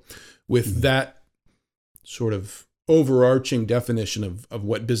simpatico with mm-hmm. that sort of overarching definition of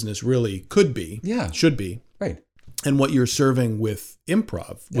what business really could be, should be. Right. And what you're serving with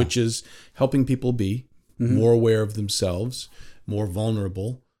improv, which is helping people be mm-hmm. more aware of themselves, more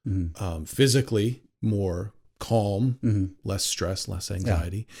vulnerable, mm-hmm. Physically more calm, mm-hmm. less stress, less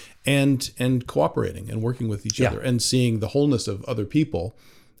anxiety, and cooperating and working with each other and seeing the wholeness of other people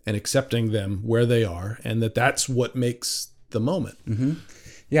and accepting them where they are, and that's what makes the moment. Mm-hmm.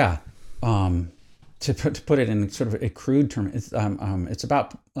 Yeah. To put it in sort of a crude term, it's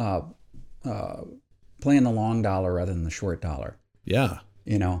about playing the long dollar rather than the short dollar. Yeah.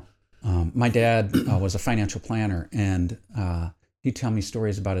 My dad was a financial planner, and he'd tell me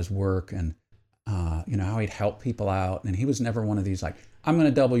stories about his work and how he'd help people out. And he was never one of these like, I'm going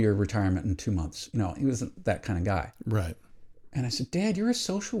to double your retirement in 2 months. He wasn't that kind of guy. Right. And I said, Dad, you're a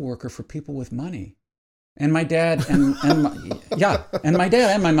social worker for people with money. And my dad and my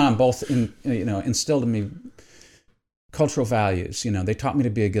dad and my mom both instilled in me cultural values. They taught me to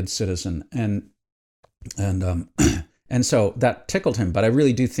be a good citizen, and so that tickled him. But I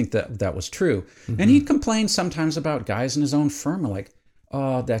really do think that was true. Mm-hmm. And he'd complain sometimes about guys in his own firm, like,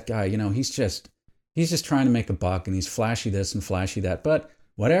 oh, that guy, he's just trying to make a buck, and he's flashy this and flashy that. But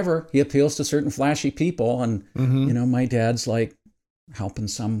whatever, he appeals to certain flashy people, and mm-hmm. My dad's like helping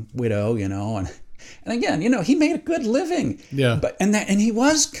some widow, and again, he made a good living. Yeah. But and he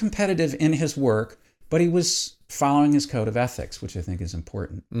was competitive in his work, but he was following his code of ethics, which I think is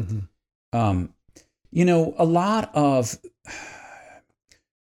important. Mm-hmm. A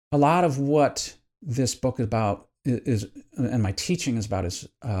lot of what this book is about is, and my teaching is about, is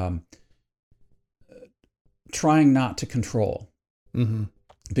trying not to control, mm-hmm.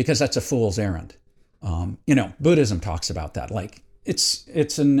 because that's a fool's errand. Buddhism talks about that. Like,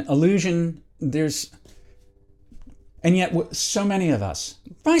 it's an illusion. And yet so many of us,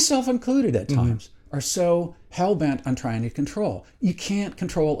 myself included at times, are so hell-bent on trying to control. You can't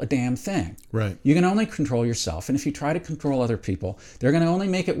control a damn thing. Right. You can only control yourself. And if you try to control other people, they're going to only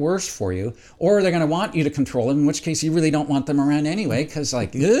make it worse for you, or they're going to want you to control them, in which case you really don't want them around anyway, because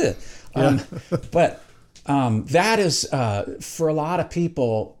like, ugh. But that is, for a lot of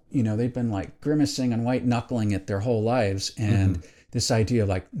people, they've been like grimacing and white-knuckling it their whole lives. And this idea of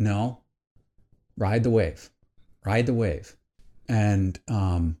like, no, ride the wave. And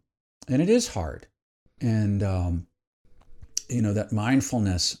it is hard. And, that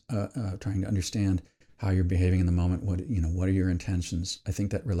mindfulness, trying to understand how you're behaving in the moment, what are your intentions? I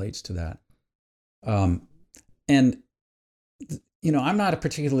think that relates to that. I'm not a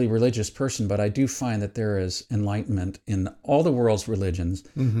particularly religious person, but I do find that there is enlightenment in all the world's religions.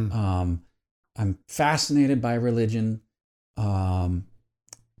 I'm fascinated by religion.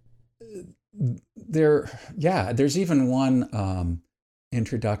 There's even one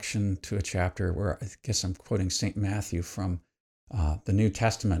introduction to a chapter where I guess I'm quoting St. Matthew from the New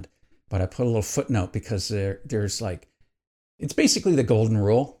Testament, but I put a little footnote because there's like, it's basically the golden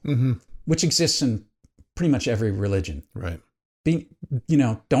rule, which exists in pretty much every religion. Right.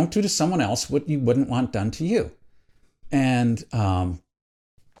 Don't do to someone else what you wouldn't want done to you. And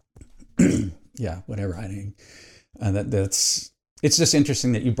whatever. It's just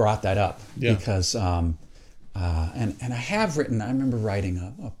interesting that you brought that up because, and I have written, I remember writing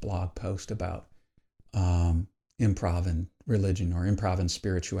a blog post about improv and religion, or improv and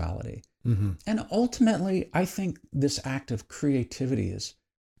spirituality. And ultimately, I think this act of creativity is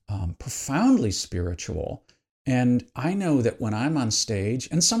profoundly spiritual. And I know that when I'm on stage,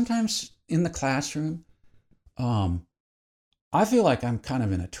 and sometimes in the classroom, I feel like I'm kind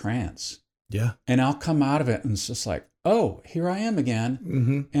of in a trance. Yeah. And I'll come out of it and it's just like, oh, here I am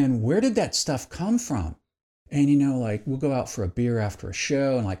again. And where did that stuff come from? And, like we'll go out for a beer after a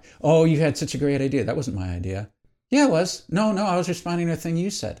show and like, oh, you had such a great idea. That wasn't my idea. Yeah, it was. No, I was responding to a thing you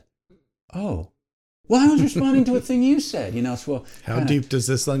said. Oh, well, I was responding to a thing you said, so well. How deep does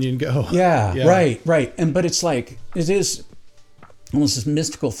this onion go? Yeah. Right. But it's like, it is almost this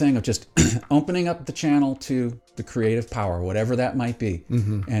mystical thing of just opening up the channel to the creative power, whatever that might be.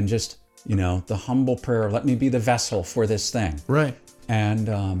 And just, the humble prayer, let me be the vessel for this thing. Right. And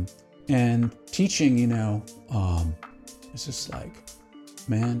teaching, it's just like,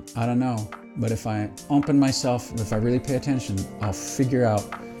 man, I don't know. But if I open myself, if I really pay attention, I'll figure out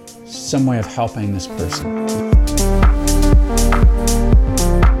some way of helping this person.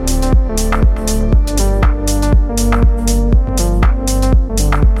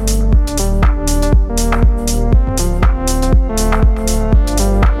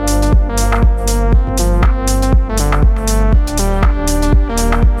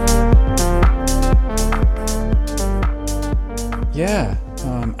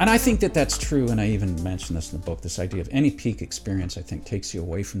 And I think that that's true, and I even mentioned this in the book, this idea of any peak experience, I think, takes you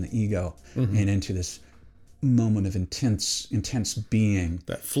away from the ego and into this moment of intense being.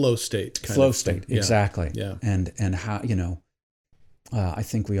 That flow state. Flow state, exactly. Yeah. And how, I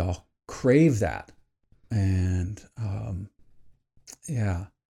think we all crave that. And, the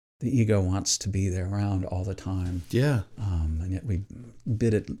ego wants to be there around all the time. Yeah. And yet we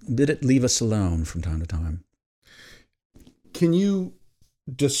bid it leave us alone from time to time. Can you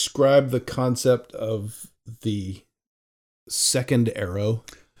describe the concept of the second arrow?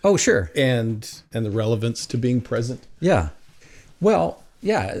 Oh, sure. And the relevance to being present? Yeah. Well,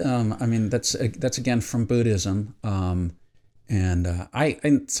 yeah. That's again from Buddhism. And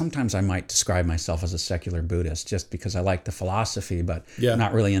sometimes I might describe myself as a secular Buddhist just because I like the philosophy, but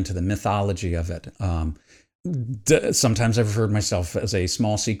not really into the mythology of it. Sometimes I've referred myself as a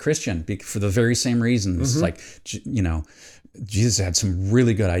small C Christian for the very same reasons. Like, Jesus had some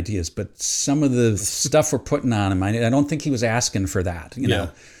really good ideas, but some of the stuff we're putting on him, I don't think he was asking for that, know.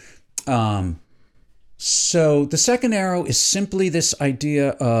 So the second arrow is simply this idea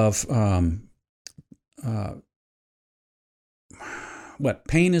of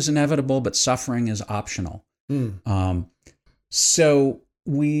pain is inevitable, but suffering is optional. So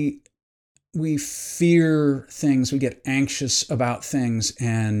we fear things, we get anxious about things,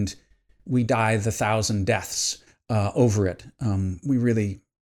 and we die the 1,000 deaths over it. We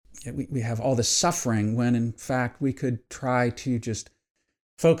have all this suffering when in fact we could try to just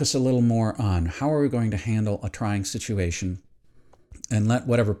focus a little more on how are we going to handle a trying situation and let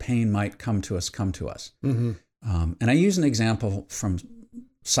whatever pain might come to us. And I use an example from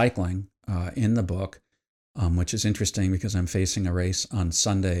cycling in the book, which is interesting because I'm facing a race on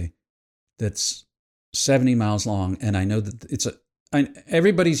Sunday that's 70 miles long, and I know that it's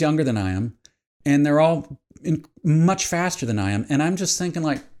everybody's younger than I am, and they're all much faster than I am. And I'm just thinking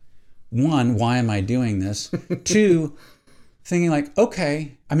like, one, why am I doing this? Two, thinking like,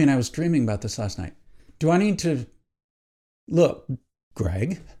 okay, I mean, I was dreaming about this last night. Do I need to, look,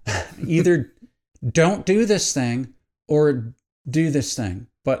 Greg, either don't do this thing or do this thing,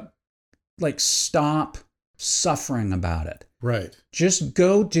 but like stop suffering about it. Right. Just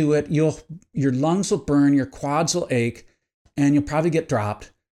go do it. Your lungs will burn, your quads will ache, and you'll probably get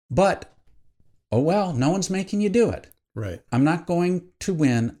dropped. But, oh well, no one's making you do it. Right. I'm not going to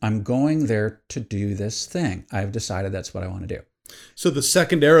win. I'm going there to do this thing. I've decided that's what I want to do. So the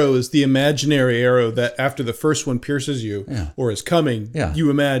second arrow is the imaginary arrow that after the first one pierces you or is coming, you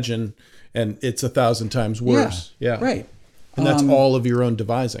imagine, and it's 1,000 times worse. Yeah. Right. And that's all of your own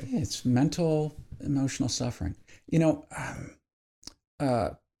devising. It's mental, emotional suffering.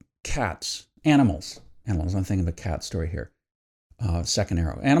 Cats, animals. I'm thinking of a cat story here. Second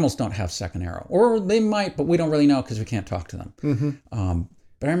arrow. Animals don't have second arrow. Or they might, but we don't really know because we can't talk to them. Mm-hmm.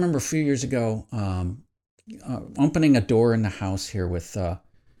 But I remember a few years ago opening a door in the house here with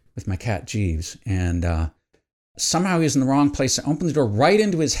my cat Jeeves. And somehow he was in the wrong place. I opened the door right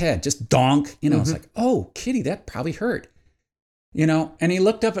into his head. Just donk. It's like, oh, kitty, that probably hurt. And he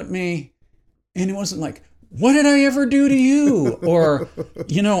looked up at me and he wasn't like, what did I ever do to you? Or,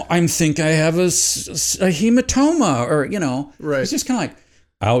 I think I have a hematoma or, Right. It's just kind of like,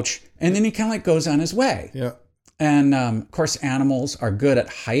 ouch. And then he kind of like goes on his way. Yeah. And of course, animals are good at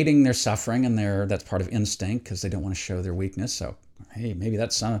hiding their suffering, and that's part of instinct because they don't want to show their weakness. So, hey, maybe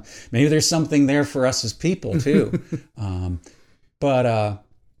there's something there for us as people too.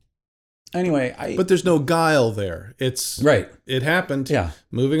 Anyway, but there's no guile there. It's right. It happened. Yeah.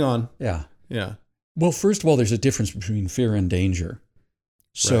 Moving on. Yeah. Yeah. Well, first of all, there's a difference between fear and danger.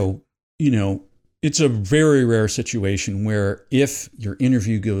 So, it's a very rare situation where if your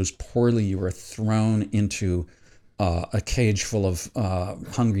interview goes poorly, you are thrown into a cage full of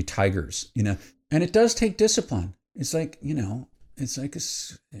hungry tigers, and it does take discipline. It's like, it's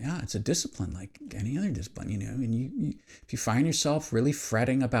a discipline like any other discipline, and you if you find yourself really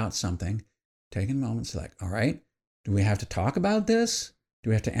fretting about something, taking moments like, all right, do we have to talk about this? Do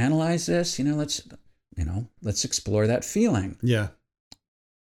we have to analyze this? Let's explore that feeling. Yeah.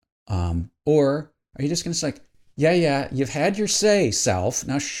 Or are you just going to say, like, yeah, you've had your say, self.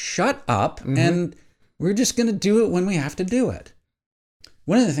 Now shut up, and we're just going to do it when we have to do it.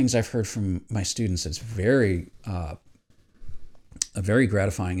 One of the things I've heard from my students that's very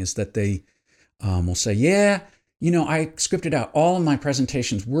gratifying is that they will say, I scripted out all of my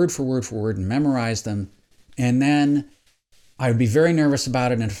presentations word for word and memorized them, and then I would be very nervous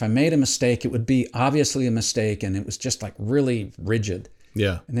about it, and if I made a mistake, it would be obviously a mistake, and it was just like really rigid.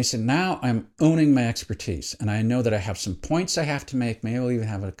 Yeah. And they said, now I'm owning my expertise, and I know that I have some points I have to make. Maybe I'll even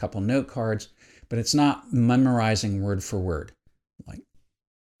have a couple note cards, but it's not memorizing word for word. Like,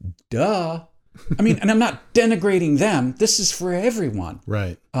 duh. I mean, and I'm not denigrating them. This is for everyone.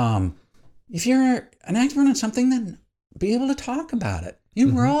 Right. If you're an expert on something, then be able to talk about it.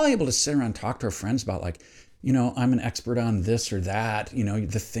 We're all able to sit around and talk to our friends about, like, I'm an expert on this or that,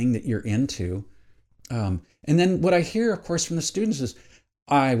 the thing that you're into. And then what I hear, of course, from the students is,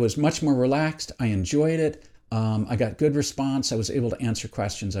 I was much more relaxed. I enjoyed it. I got good response. I was able to answer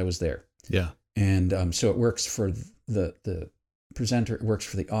questions. I was there. Yeah. And so it works for the presenter. It works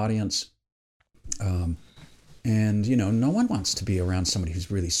for the audience. And, no one wants to be around somebody who's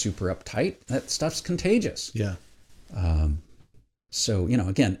really super uptight. That stuff's contagious. Yeah. So,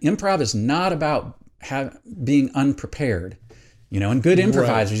 again, improv is not about being unprepared. And good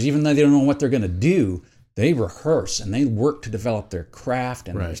improvisers, right, even though they don't know what they're going to do, they rehearse and they work to develop their craft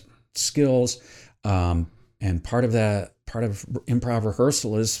and their skills. And part of improv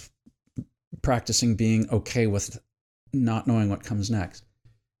rehearsal is practicing being okay with not knowing what comes next.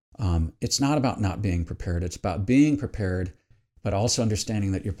 It's not about not being prepared. It's about being prepared, but also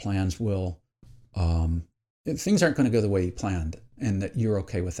understanding that your plans will, things aren't going to go the way you planned, and that you're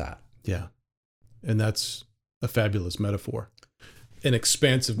okay with that. Yeah. And that's a fabulous metaphor. An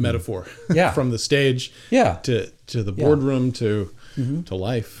expansive metaphor. Yeah. From the stage to the boardroom to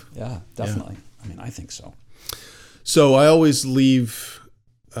life. Yeah, definitely. Yeah. I mean, I think so. So I always leave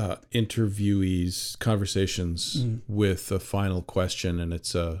interviewees' conversations with a final question, and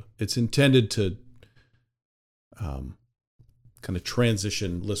it's intended to kind of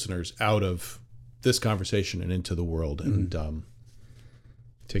transition listeners out of this conversation and into the world, and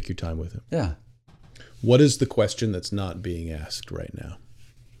take your time with it. Yeah. What is the question that's not being asked right now?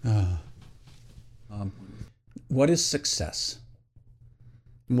 What is success?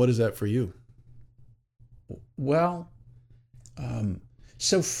 And what is that for you? Well,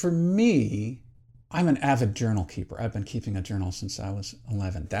 So for me, I'm an avid journal keeper. I've been keeping a journal since I was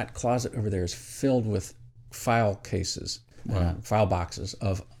 11. That closet over there is filled with file cases, file boxes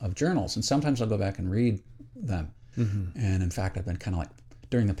of journals. And sometimes I'll go back and read them. Mm-hmm. And in fact, I've been kind of like,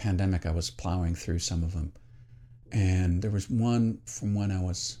 during the pandemic, I was plowing through some of them. And there was one from when I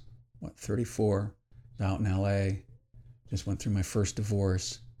was, 34, out in LA, just went through my first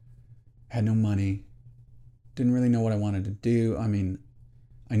divorce, had no money, didn't really know what I wanted to do. I mean,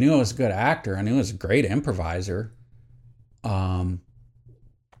 I knew I was a good actor. I knew I was a great improviser. But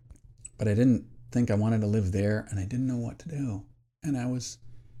I didn't think I wanted to live there, and I didn't know what to do. And I was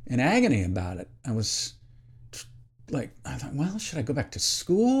in agony about it. I was like, I thought, well, should I go back to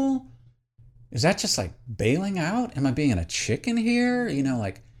school? Is that just like bailing out? Am I being a chicken here? You know,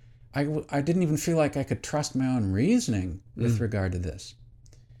 like I didn't even feel like I could trust my own reasoning with regard to this.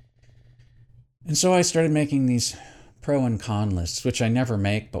 And so I started making these pro and con lists, which I never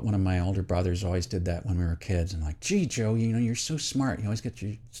make, but one of my older brothers always did that when we were kids. And like, gee, Joe, you know, you're so smart. You always get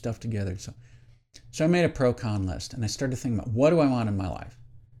your stuff together. So I made a pro-con list, and I started thinking about, what do I want in my life?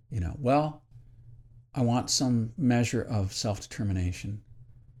 You know, well, I want some measure of self-determination.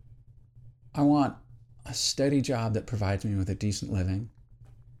 I want a steady job that provides me with a decent living.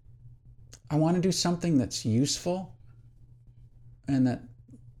 I want to do something that's useful and that,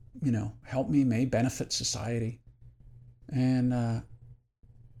 you know, help me, may benefit society. And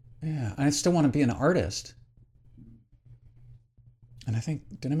I still want to be an artist. And I think,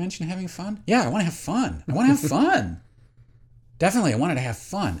 did I mention having fun? Yeah, I want to have fun. I want to have fun. Definitely, I wanted to have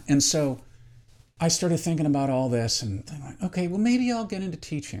fun. And so I started thinking about all this and thinking, okay, well, maybe I'll get into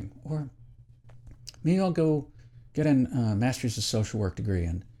teaching, or maybe I'll go get a master's of social work degree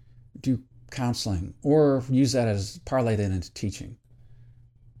and do counseling, or use that as parlay that into teaching.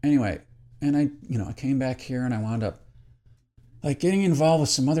 Anyway, and I came back here and I wound up like getting involved with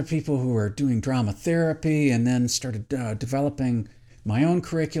some other people who were doing drama therapy, and then started developing my own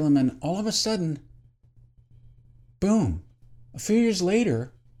curriculum. And all of a sudden, boom, a few years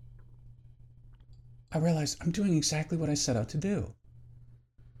later, I realized I'm doing exactly what I set out to do.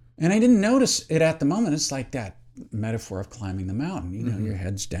 And I didn't notice it at the moment. It's like that metaphor of climbing the mountain. You know, your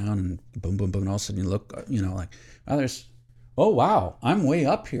head's down and boom, boom, boom. And all of a sudden you look, you know, like, oh, wow, I'm way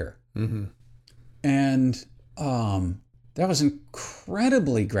up here. Mm-hmm. And that was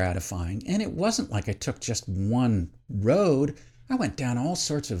incredibly gratifying. And it wasn't like I took just one road. I went down all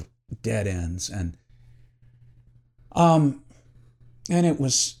sorts of dead ends. And it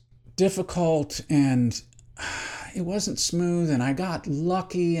was difficult, and it wasn't smooth, and I got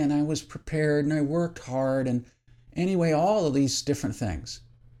lucky, and I was prepared, and I worked hard, and anyway, all of these different things.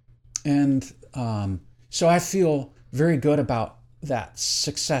 And so I feel very good about that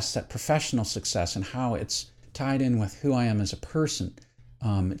success, that professional success, and how it's tied in with who I am as a person.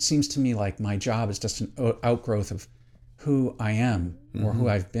 It seems to me like my job is just an outgrowth of who I am, or who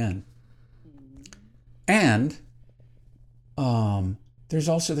I've been. And there's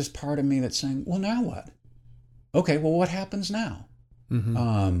also this part of me that's saying, well, now what? Okay, well, what happens now? Mm-hmm.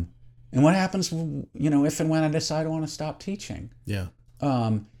 And what happens, you know, if and when I decide I want to stop teaching? Yeah.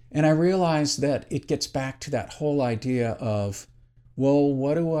 And I realize that it gets back to that whole idea of, well,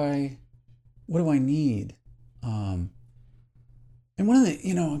 what do I need? And one of the,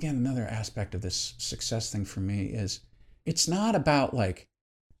 you know, again, another aspect of this success thing for me is, it's not about like,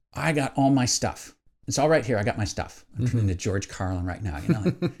 I got all my stuff. It's all right here. I got my stuff. I'm turning into George Carlin right now. You know,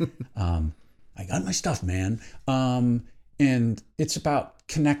 like, I got my stuff, man. And it's about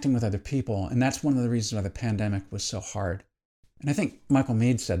connecting with other people. And that's one of the reasons why the pandemic was so hard. And I think Michael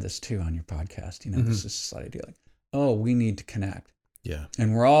Mead said this too on your podcast. You know, this is this idea like, oh, we need to connect. Yeah.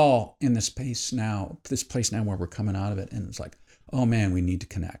 And we're all in this place now where we're coming out of it. And it's like, oh man, we need to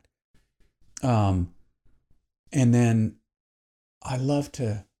connect. And then I love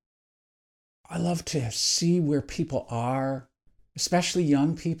to see where people are, especially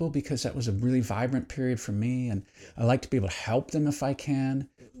young people, because that was a really vibrant period for me, and I like to be able to help them if I can.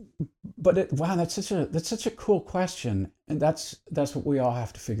 But that's such a cool question, and that's what we all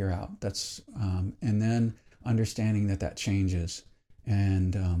have to figure out. That's and then understanding that changes,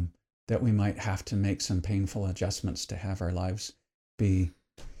 and that we might have to make some painful adjustments to have our lives be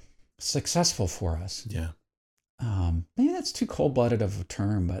successful for us. Yeah. Maybe that's too cold-blooded of a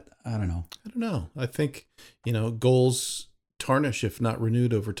term, but I don't know. I think, you know, goals tarnish if not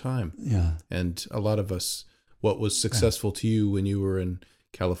renewed over time. Yeah. And a lot of us, what was successful to you when you were in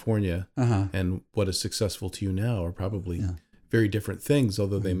California and what is successful to you now are probably very different things,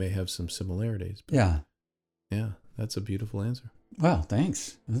 although they may have some similarities. But yeah, that's a beautiful answer. Well,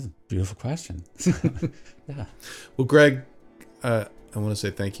 thanks. This is a beautiful question. Yeah. Well, Greg, I want to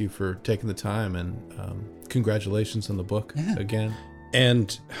say thank you for taking the time, and congratulations on the book again.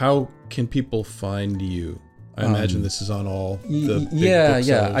 And how can people find you? I imagine this is on all the big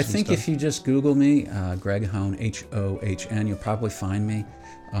booksellers I think stuff. if you just Google me, Greg Hohn, Hohn, you'll probably find me.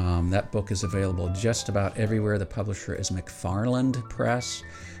 That book is available just about everywhere. The publisher is McFarland Press.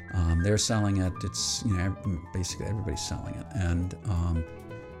 They're selling it. It's, basically everybody's selling it. And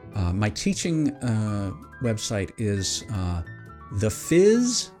my teaching website is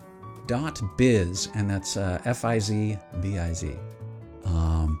thefiz.biz, and that's FIZBIZ.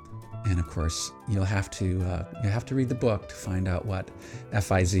 And of course, you'll have to read the book to find out what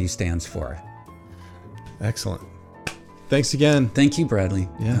FIZ stands for. Excellent. Thanks again. Thank you, Bradley.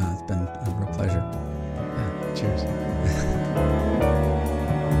 Yeah. It's been a real pleasure. Yeah, cheers.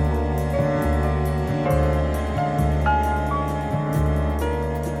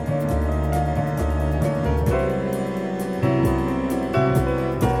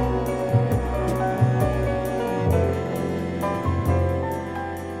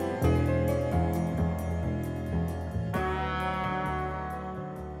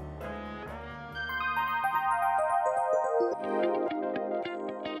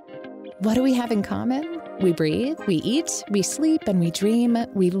 What do we have in common? We breathe, we eat, we sleep, and we dream.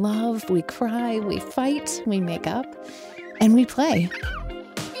 We love, we cry, we fight, we make up, and we play.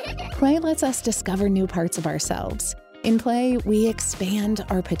 Play lets us discover new parts of ourselves. In play, we expand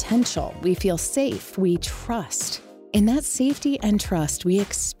our potential. We feel safe. We trust. In that safety and trust, we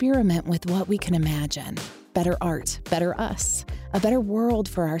experiment with what we can imagine. Better art, better us, a better world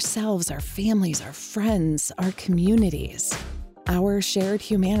for ourselves, our families, our friends, our communities. Our shared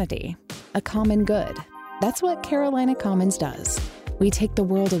humanity, a common good. That's what Carolina Commons does. We take the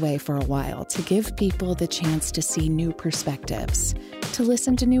world away for a while to give people the chance to see new perspectives, to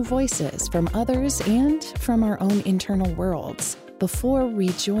listen to new voices from others and from our own internal worlds, before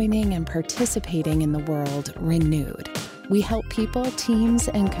rejoining and participating in the world renewed. We help people, teams,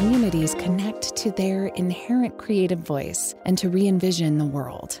 and communities connect to their inherent creative voice and to re-envision the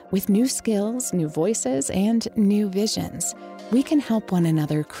world with new skills, new voices, and new visions. We can help one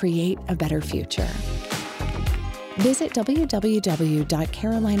another create a better future. Visit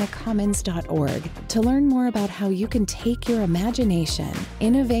www.carolinacommons.org to learn more about how you can take your imagination,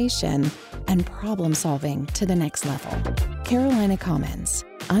 innovation, and problem solving to the next level. Carolina Commons,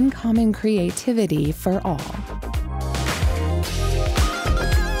 uncommon creativity for all.